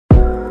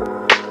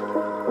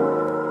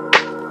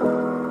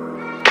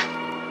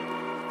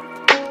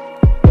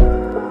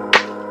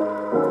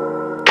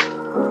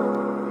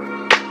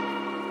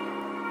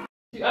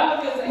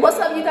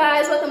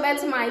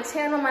my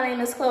channel. My name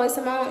is Chloe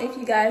Simone, if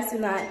you guys do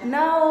not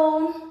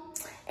know.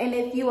 And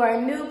if you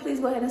are new, please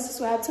go ahead and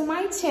subscribe to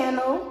my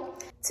channel.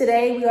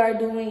 Today we are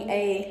doing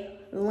a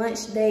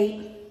lunch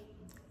date.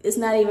 It's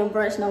not even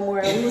brunch no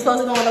more. We were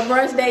supposed to go on a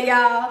brunch date,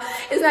 y'all.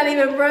 It's not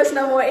even brunch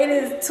no more. It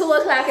is 2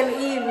 o'clock in the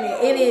evening.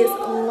 It is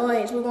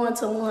lunch. We're going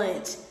to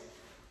lunch.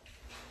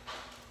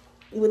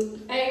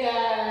 Hey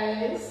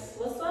guys,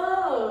 what's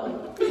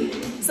up?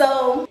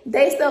 So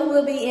day stuff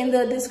will be in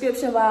the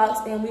description box,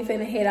 and we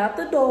finna head out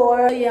the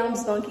door. Yeah, I'm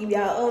just gonna keep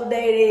y'all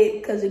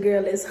updated because your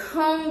girl is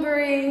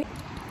hungry.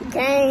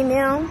 Gang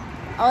now.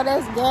 Oh,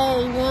 that's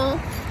gang now.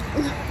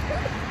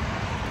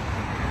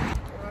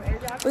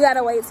 We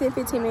gotta wait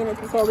 10-15 minutes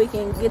before we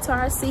can get to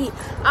our seat.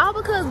 All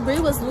because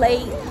Bree was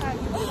late.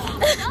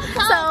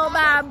 So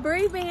by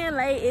Bree being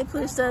late, it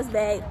pushed us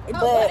back.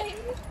 But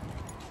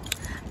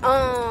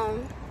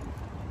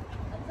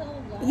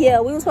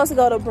yeah, we were supposed to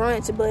go to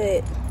brunch,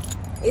 but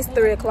it's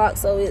 3 o'clock,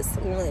 so it's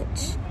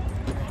lunch.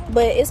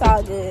 But it's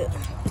all good.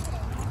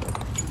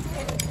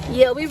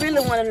 Yeah, we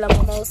really wanted a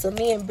mimosa.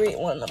 Me and Britt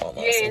wanted a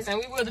mimosa. Yeah, so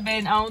we would have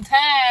been on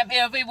time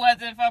if it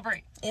wasn't for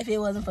Britt. If it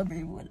wasn't for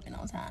Britt, we would have been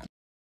on time.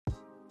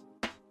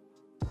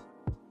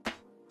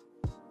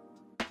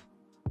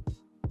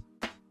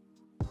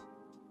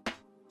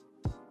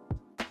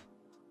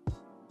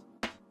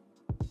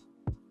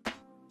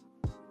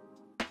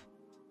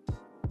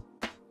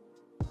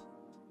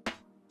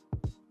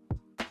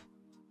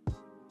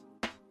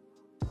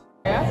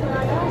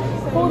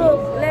 Who the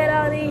let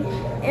out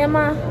in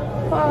my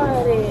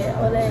party?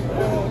 Oh, that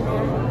game.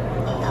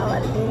 Y'all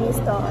about to get me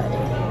started.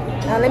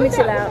 Now let me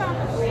chill out.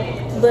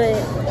 But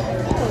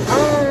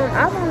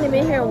I've only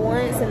been here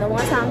once, and the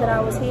one time that I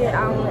was here,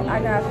 I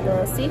got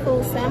the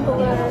seafood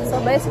sampler. So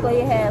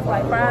basically, it has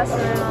like fried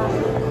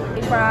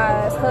shrimp,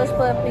 fries, hush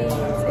puppies,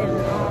 and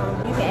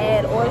you can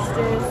add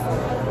oysters.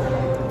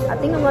 I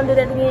think I'm gonna do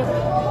that again,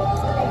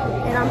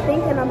 and I'm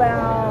thinking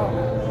about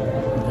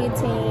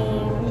getting.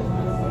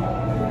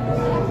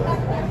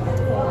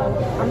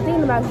 I'm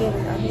thinking about getting a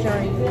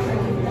drink,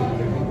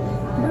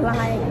 but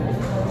like,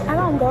 I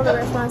don't go to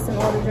restaurants and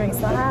order drinks,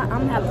 so I'm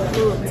gonna have to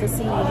look to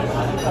see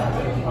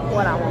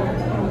what I want.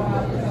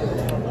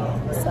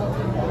 So,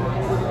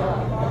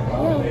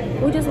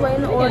 yeah, we just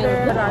waiting to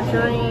order our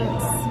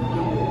drinks.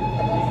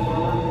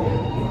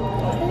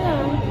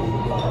 Yeah,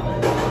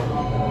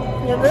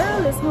 your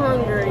girl is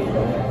hungry,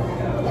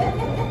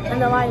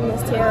 and the lighting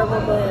is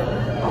terrible, but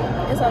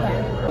it's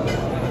okay.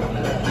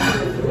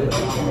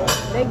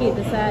 They get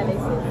the side they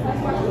sit.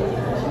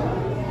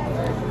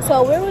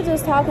 So we were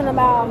just talking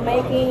about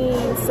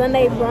making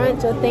Sunday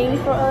brunch a thing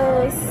for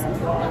us.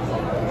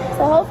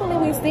 So hopefully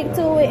we stick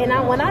to it.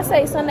 And when I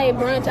say Sunday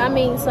brunch, I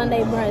mean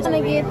Sunday brunch. I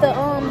want to get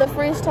the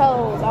French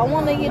toast. I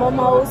want to get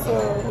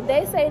mimosa.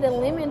 They say the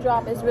lemon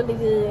drop is really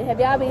good. Have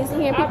y'all been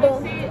hearing people?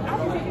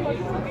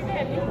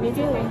 Me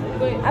too.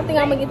 I think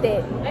I'm gonna get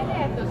that. They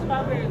had the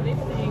strawberry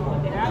lipstick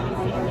with it. I've been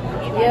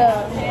seeing it.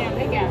 Yeah.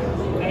 They got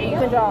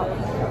Lemon drop.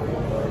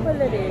 What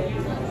it is?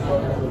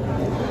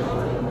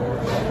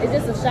 It's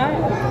just a shot.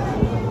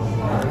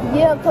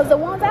 Yeah, because the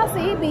ones I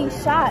see, it be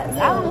shots.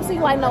 I don't see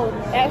like no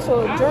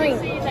actual drink.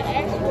 I see the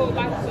actual,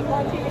 like, the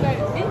martini. Like,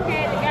 this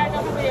guy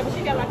don't see it, but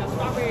she got like a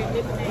strawberry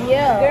lipstick.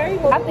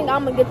 Yeah, I think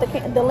I'm going to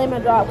get the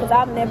lemon drop because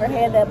I've never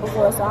had that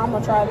before, so I'm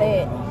going to try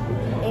that.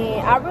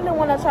 And I really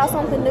want to try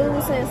something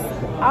new since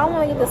I don't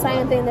want to get the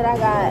same thing that I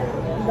got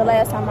the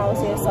last time I was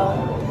here, so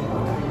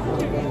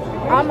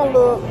I'm going to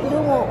look. We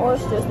do want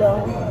oysters,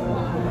 though.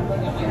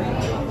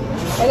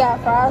 They got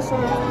fried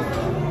shrimp.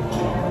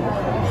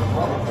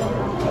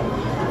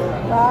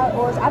 Fried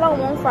oysters. I don't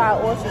want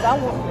fried oysters. I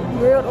want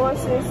grilled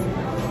oysters.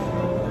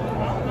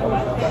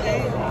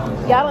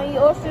 Y'all don't eat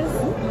oysters?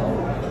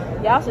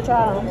 Y'all should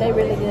try them. They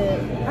really good.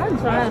 I'm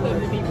trying them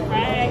to be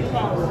fried.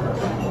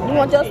 You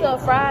want your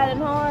stuff fried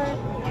and hard?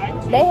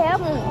 They have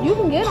them. You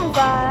can get them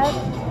fried,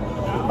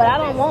 but I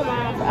don't want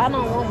mine. I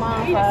don't want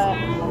mine fried.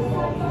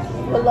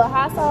 With a little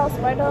hot sauce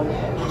right there.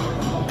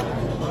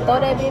 Throw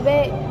that bit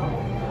back.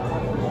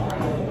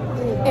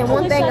 And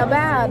one thing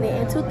about it,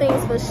 and two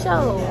things for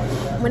sure,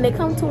 when they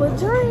come to a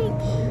drink,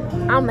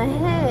 I'ma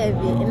have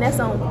it, and that's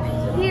on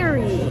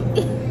period.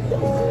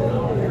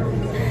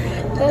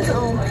 That's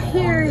on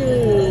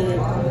period.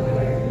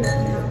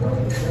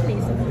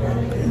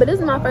 But this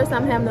is my first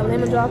time having a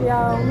lemon drop,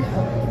 y'all, and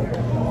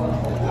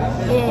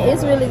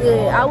it's really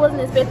good. I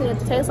wasn't expecting it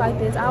to taste like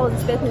this. I was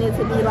expecting it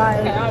to be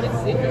like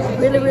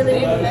really,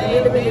 really,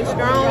 really, really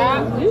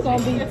strong.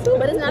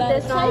 But it's not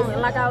that strong.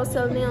 And like I was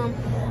telling them,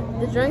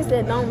 the drinks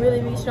that don't really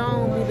be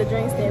strong be the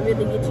drinks that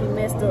really get you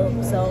messed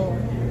up. So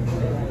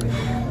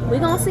we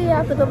gonna see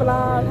after the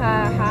vlog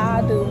how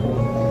I do.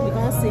 We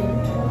gonna see.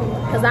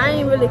 Cause I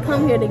ain't really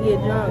come here to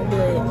get drunk,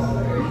 but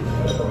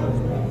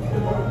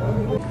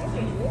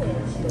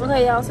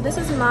okay, y'all. So this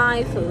is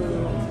my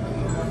food.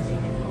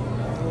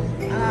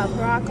 I got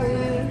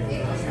broccoli.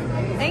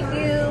 Thank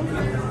you.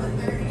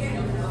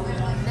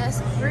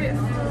 That's grit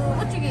food.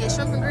 What you get?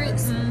 Shrimp and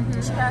grits.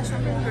 She got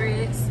shrimp and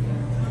grits.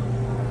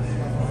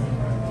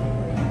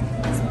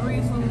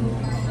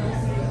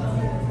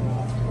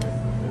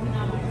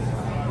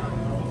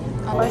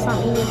 First time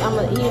eating this, I'm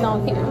gonna eat it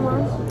on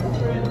camera.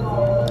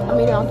 I'm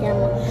eating it on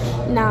camera.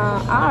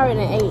 Nah, I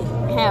already ate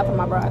half of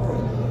my broccoli.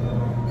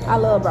 I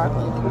love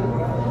broccoli.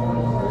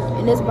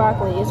 And this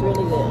broccoli is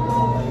really good.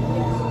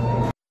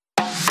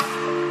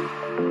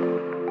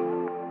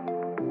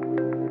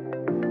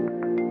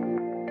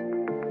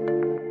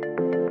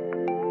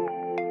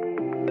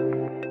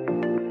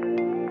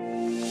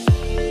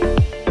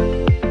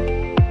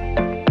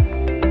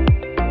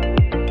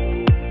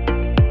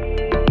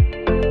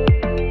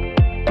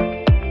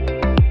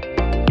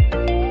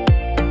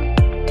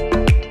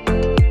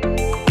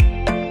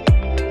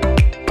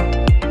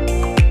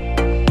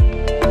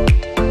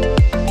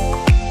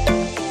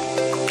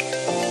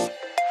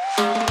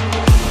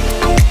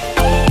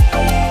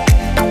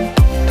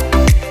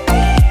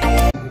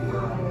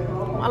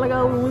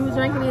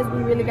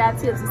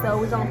 Tipsy, so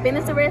we're gonna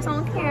finish the rest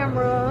on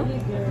camera.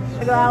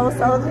 I was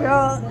so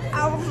drunk.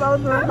 I was so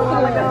drunk a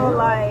while ago,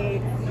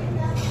 like.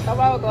 A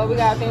while ago, we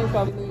got things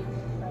for me.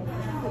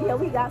 Yeah,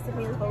 we got some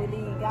things for we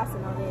leave. Got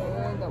some on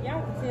there.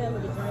 Y'all can tell me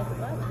the drink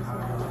about this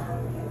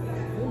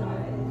one.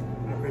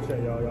 I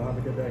appreciate y'all. Y'all have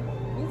a good day.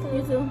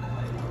 You too.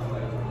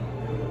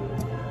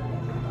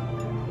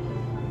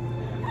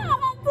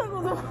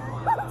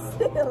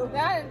 Still. I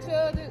didn't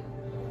chill it.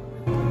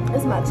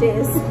 It's my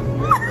chest.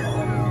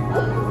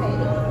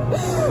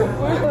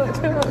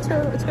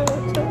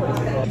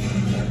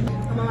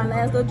 I'm on my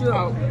last little drip.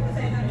 Oh.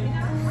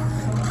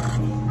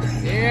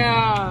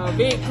 Yeah,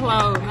 big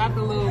clothes, not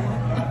the little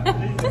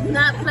one.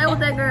 Not play with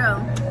that girl.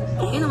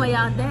 Anyway,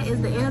 y'all, that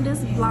is the end of this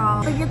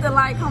vlog. Don't forget to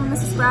like, comment,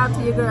 and subscribe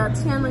to your girl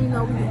channel. You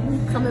know,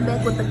 we coming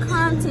back with the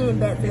content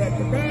back to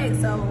back.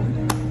 So,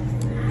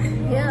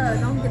 yeah,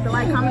 don't forget to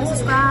like, comment, and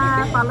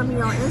subscribe. Follow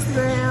me on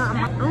Instagram.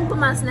 I'm gonna put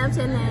my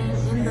Snapchat name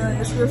in the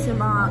description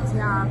box,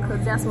 y'all,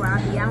 because that's where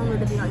I be. I don't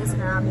really be on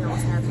Instagram, I be on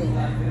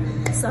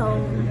Snapchat.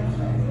 So,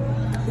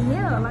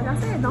 yeah, like I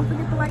said, don't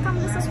forget to like,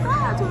 comment, and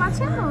subscribe to my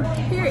channel.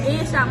 Here,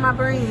 and shop my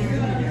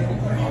brand.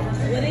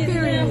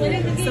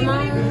 Period.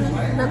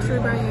 Simone Luxury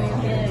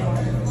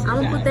Brand. I'm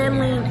gonna put that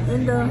link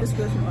in the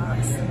description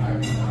box.